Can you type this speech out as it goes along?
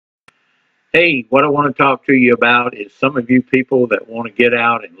Hey, what I want to talk to you about is some of you people that want to get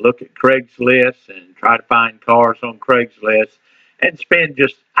out and look at Craigslist and try to find cars on Craigslist and spend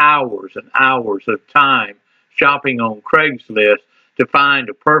just hours and hours of time shopping on Craigslist to find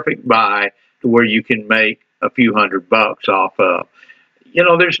a perfect buy to where you can make a few $100 off of.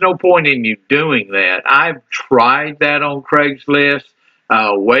 There's no point in you doing that. I've tried that on Craigslist,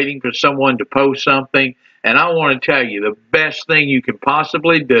 waiting for someone to post something. And I want to tell you, the best thing you can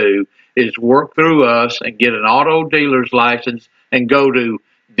possibly do is work through us and get an auto dealer's license and go to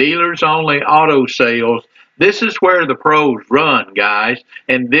dealers only auto sales. This is where the pros run, guys,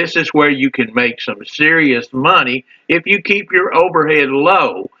 and this is where you can make some serious money if you keep your overhead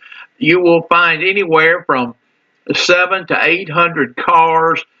low. You will find anywhere from 700 to 800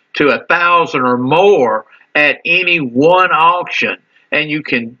 cars to 1,000 or more at any one auction, and you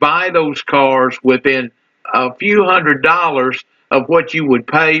can buy those cars within a few $100s of what you would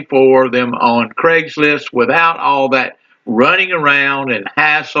pay for them on Craigslist without all that running around and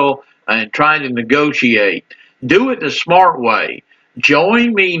hassle and trying to negotiate. Do it the smart way.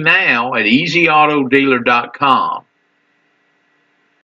 Join me now at easyautodealer.com.